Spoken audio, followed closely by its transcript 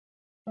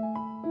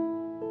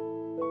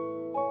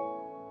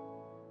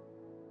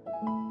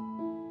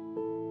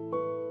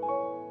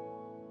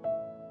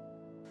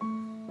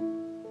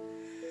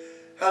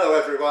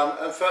everyone,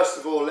 and first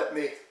of all let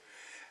me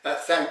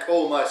thank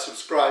all my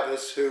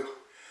subscribers who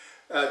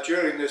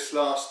during this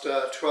last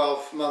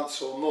 12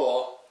 months or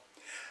more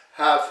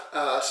have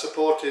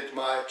supported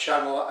my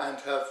channel and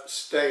have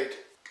stayed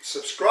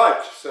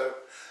subscribed, so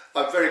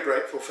I'm very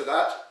grateful for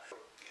that.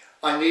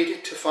 I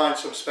needed to find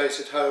some space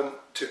at home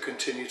to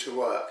continue to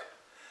work,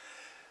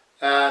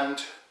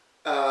 and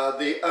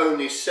the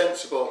only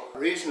sensible,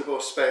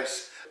 reasonable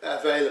space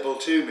available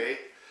to me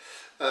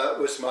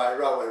was my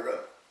railway room.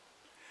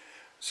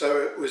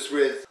 So it was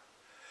with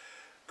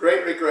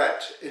great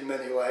regret in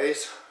many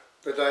ways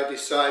that I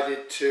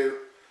decided to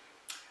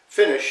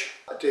finish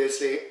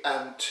Deresley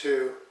and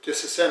to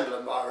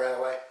disassemble my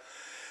railway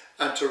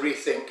and to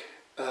rethink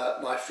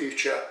my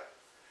future,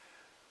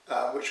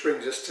 which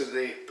brings us to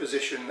the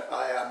position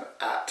I am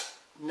at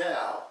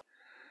now.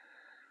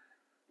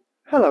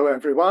 Hello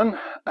everyone,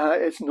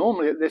 it's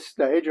normally at this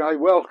stage I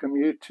welcome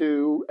you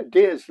to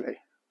Deresley,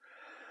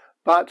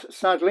 but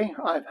sadly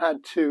I've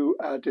had to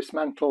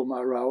dismantle my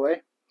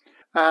railway,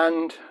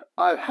 and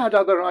I've had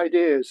other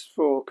ideas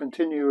for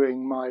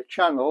continuing my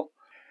channel,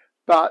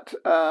 but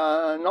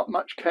not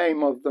much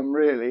came of them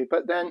really.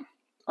 But then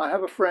I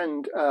have a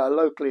friend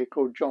locally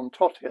called John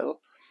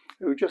Tothill,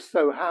 who just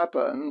so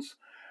happens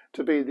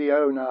to be the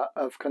owner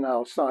of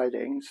Canal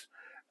Sidings,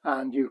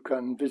 and you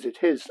can visit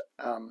his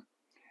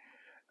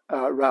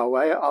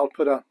railway. I'll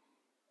put a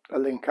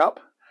link up.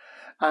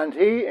 And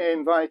he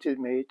invited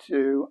me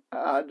to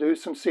do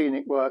some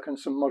scenic work and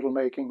some model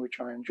making,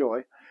 which I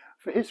enjoy,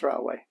 for his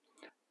railway.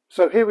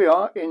 So here we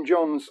are in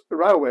John's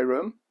railway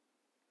room.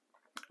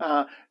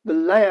 The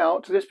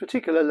layout, this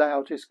particular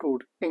layout is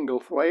called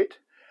Inglethwaite.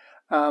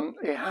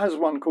 It has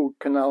one called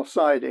Canal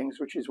Sidings,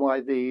 which is why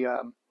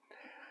the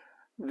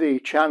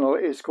channel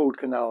is called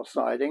Canal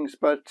Sidings,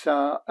 but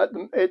at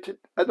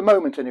the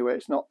moment anyway,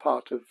 it's not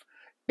part of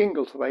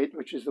Inglethwaite,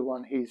 which is the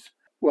one he's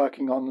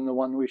working on and the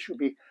one we shall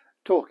be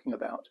talking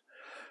about.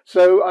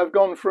 So I've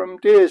gone from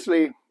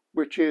Deresley,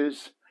 which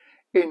is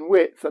in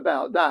width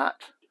about that,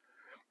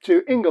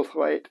 to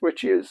Inglethwaite,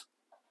 which is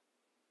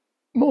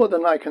more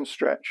than I can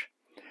stretch.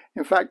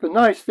 In fact, the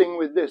nice thing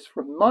with this,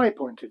 from my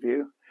point of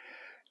view,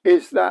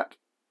 is that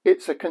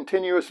it's a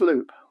continuous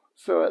loop.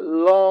 So at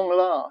long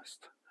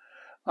last,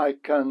 I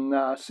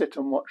can sit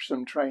and watch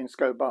some trains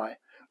go by,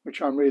 which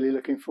I'm really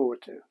looking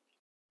forward to.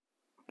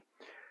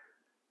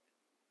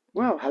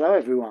 Well, hello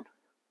everyone.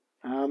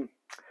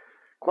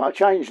 Quite a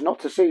change not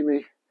to see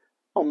me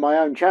on my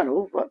own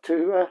channel, but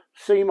to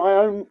see my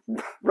own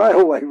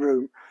railway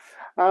room.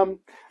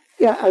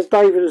 Yeah, as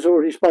David has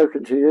already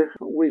spoken to you,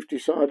 we've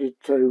decided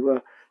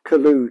to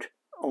collude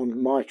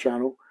on my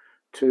channel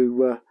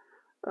to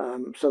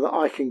so that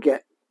I can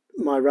get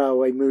my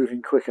railway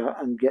moving quicker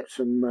and get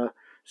some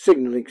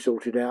signalling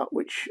sorted out,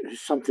 which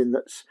is something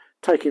that's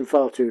taking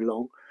far too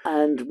long.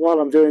 And while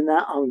I'm doing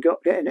that, I'm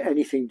not getting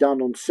anything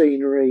done on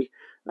scenery,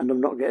 and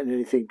I'm not getting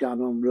anything done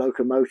on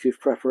locomotive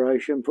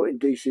preparation, putting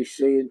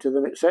DCC into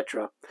them,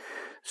 etc.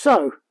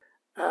 So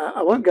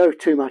I won't go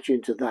too much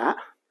into that.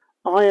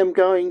 I am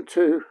going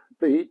to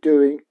be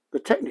doing the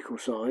technical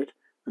side,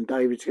 and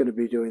David's going to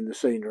be doing the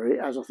scenery,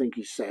 as I think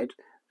he said.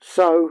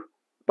 So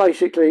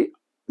basically,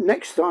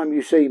 next time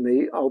you see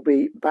me, I'll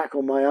be back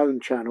on my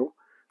own channel.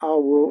 I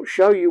will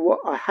show you what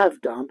I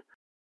have done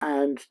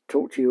and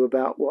talk to you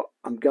about what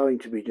I'm going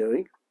to be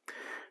doing.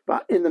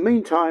 But in the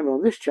meantime,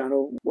 on this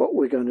channel, what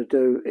we're going to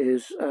do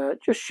is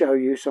just show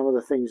you some of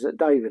the things that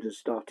David has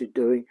started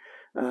doing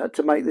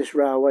to make this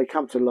railway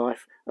come to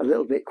life a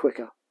little bit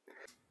quicker.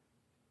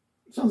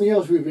 Something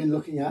else we've been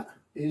looking at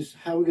is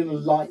how we're going to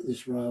light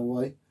this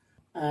railway,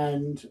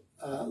 and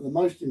the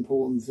most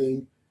important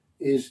thing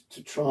is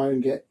to try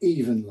and get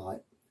even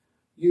light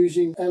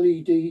using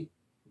LED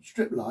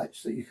strip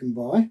lights that you can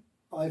buy.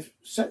 I've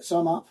set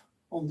some up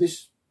on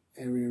this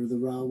area of the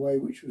railway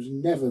which was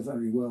never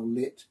very well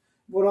lit.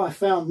 What I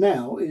found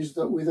now is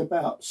that with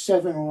about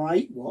 7 or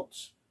 8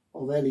 watts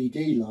of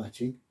LED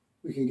lighting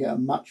we can get a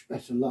much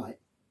better light.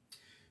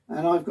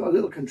 And I've got a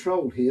little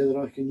control here that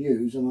I can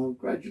use, and I'll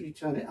gradually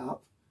turn it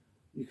up.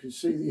 You can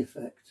see the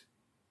effect.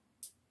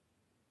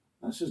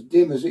 That's as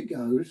dim as it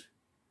goes,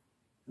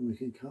 and we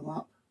can come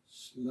up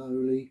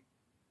slowly.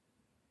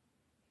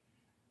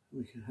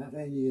 We can have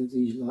any of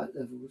these light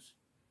levels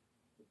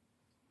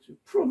to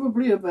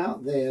probably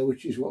about there,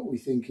 which is what we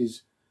think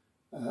is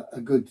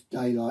a good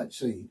daylight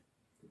scene.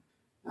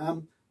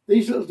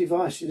 These little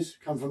devices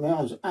come from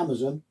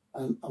Amazon,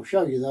 and I'll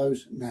show you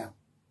those now.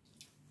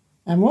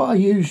 And what I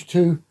use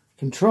to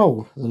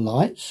control the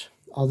lights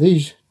are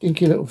these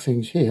dinky little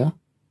things here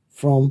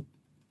from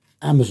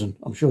Amazon.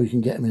 I'm sure you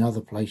can get them in other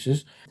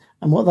places.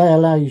 And what they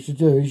allow you to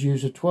do is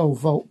use a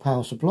 12-volt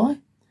power supply,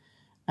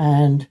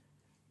 and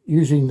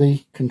using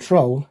the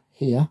control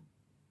here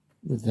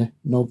with the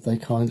knob they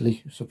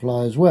kindly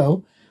supply as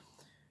well,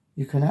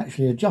 you can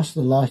actually adjust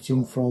the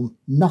lighting from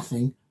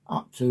nothing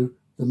up to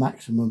the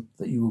maximum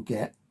that you will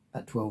get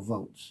at 12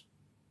 volts.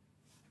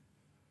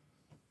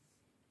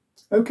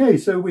 Okay,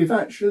 so we've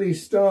actually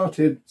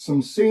started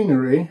some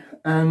scenery,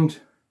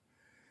 and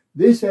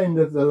this end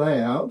of the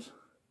layout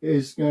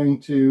is going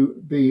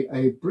to be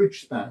a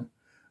bridge span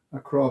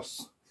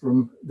across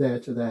from there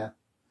to there.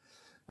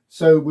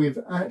 So we've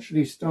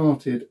actually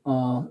started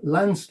our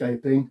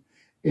landscaping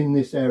in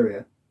this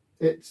area.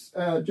 It's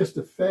just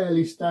a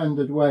fairly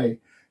standard way,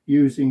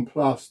 using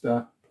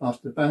plaster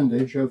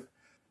bandage, of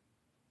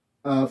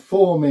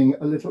forming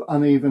a little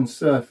uneven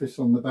surface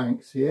on the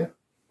banks here.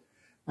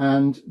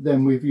 And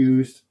then we've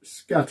used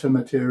scatter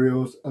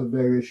materials of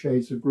various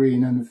shades of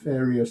green and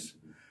various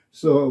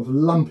sort of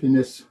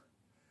lumpiness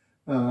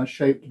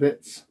shaped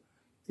bits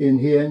in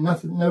here.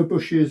 Nothing, no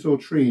bushes or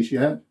trees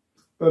yet.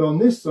 But on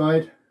this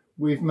side,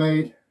 we've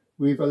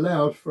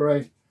allowed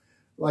for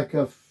like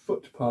a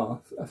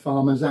footpath, a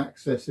farmer's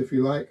access, if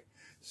you like,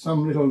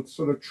 some little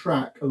sort of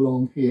track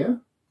along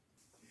here.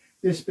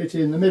 This bit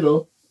in the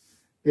middle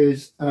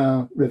is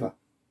a river,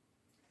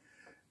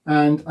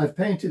 and I've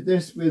painted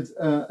this with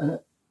a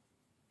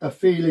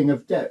feeling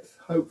of depth,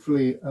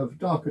 hopefully of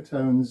darker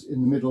tones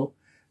in the middle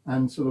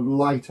and sort of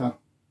lighter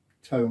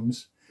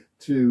tones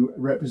to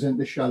represent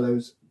the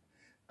shallows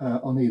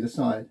on either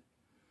side.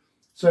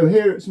 So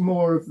here it's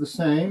more of the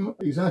same,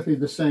 exactly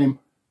the same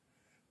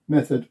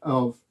method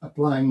of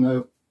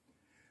applying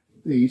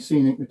the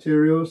scenic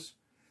materials.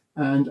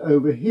 And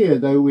over here,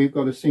 though, we've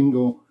got a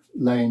single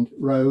laned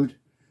road.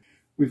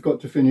 We've got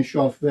to finish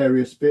off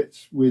various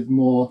bits with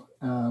more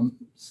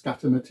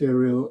scatter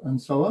material and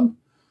so on.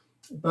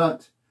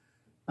 But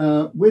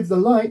with the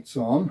lights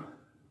on,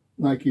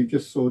 like you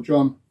just saw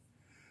John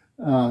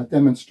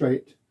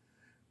demonstrate,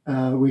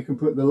 we can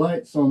put the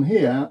lights on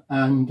here,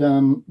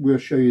 and we'll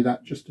show you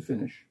that just to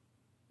finish.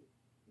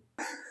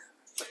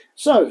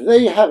 So there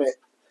you have it.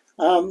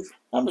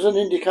 That was an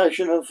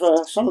indication of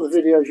some of the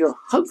videos you're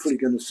hopefully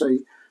going to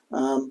see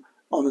on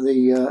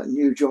the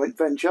new joint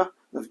venture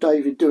of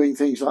David doing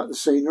things like the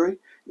scenery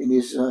in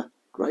his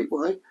great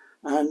way,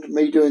 and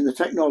me doing the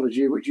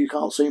technology, which you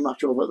can't see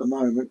much of at the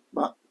moment,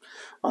 but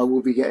I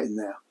will be getting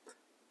there.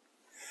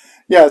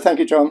 Yeah, thank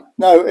you, John.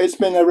 No, it's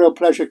been a real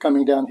pleasure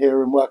coming down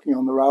here and working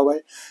on the railway.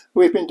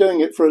 We've been doing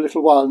it for a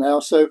little while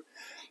now, so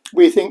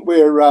we think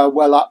we're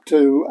well up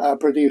to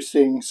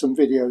producing some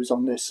videos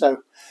on this.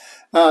 So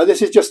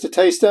this is just a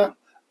taster.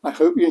 I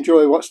hope you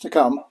enjoy what's to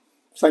come.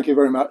 Thank you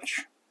very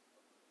much.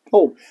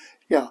 Oh,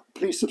 yeah,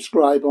 please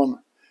subscribe on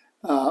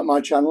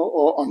my channel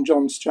or on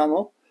John's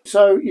channel.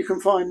 So you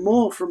can find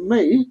more from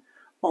me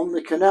on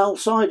the Canal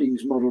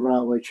Sidings Model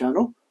Railway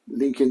channel,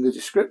 link in the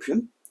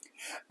description.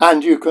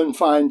 And you can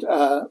find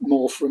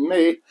more from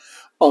me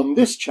on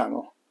this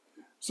channel.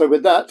 So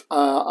with that,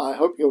 I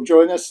hope you'll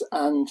join us,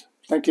 and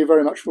thank you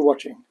very much for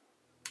watching.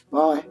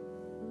 Bye.